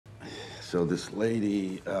So this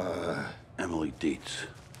lady, Emily Dietz,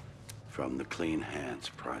 from the Clean Hands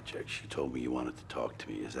Project, she told me you wanted to talk to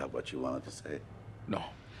me. Is that what you wanted to say? No.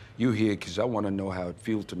 You here because I want to know how it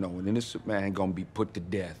feels to know an innocent man gonna be put to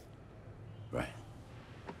death. Right.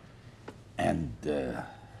 And,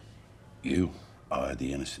 you are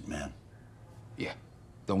the innocent man? Yeah.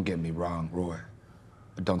 Don't get me wrong, Roy.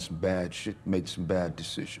 I've done some bad shit, made some bad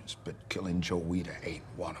decisions, but killing Joe Weider ain't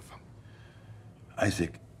one of them.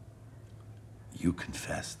 Isaac, you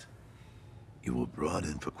confessed. You were brought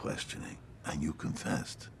in for questioning, and you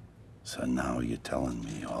confessed. So now you're telling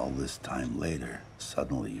me all this time later,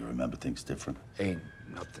 suddenly you remember things different? Ain't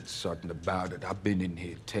nothing sudden about it. I've been in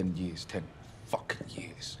here 10 years, 10 fucking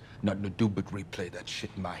years. Nothing to do but replay that shit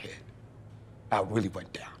in my head. How it really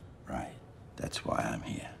went down. Right. That's why I'm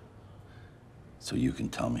here. So you can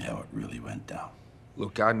tell me how it really went down.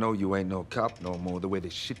 Look, I know you ain't no cop no more, the way they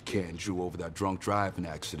shit canned you over that drunk driving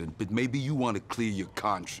accident, but maybe you want to clear your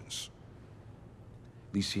conscience.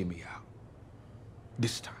 At least hear me out.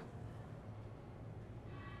 This time.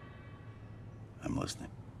 I'm listening.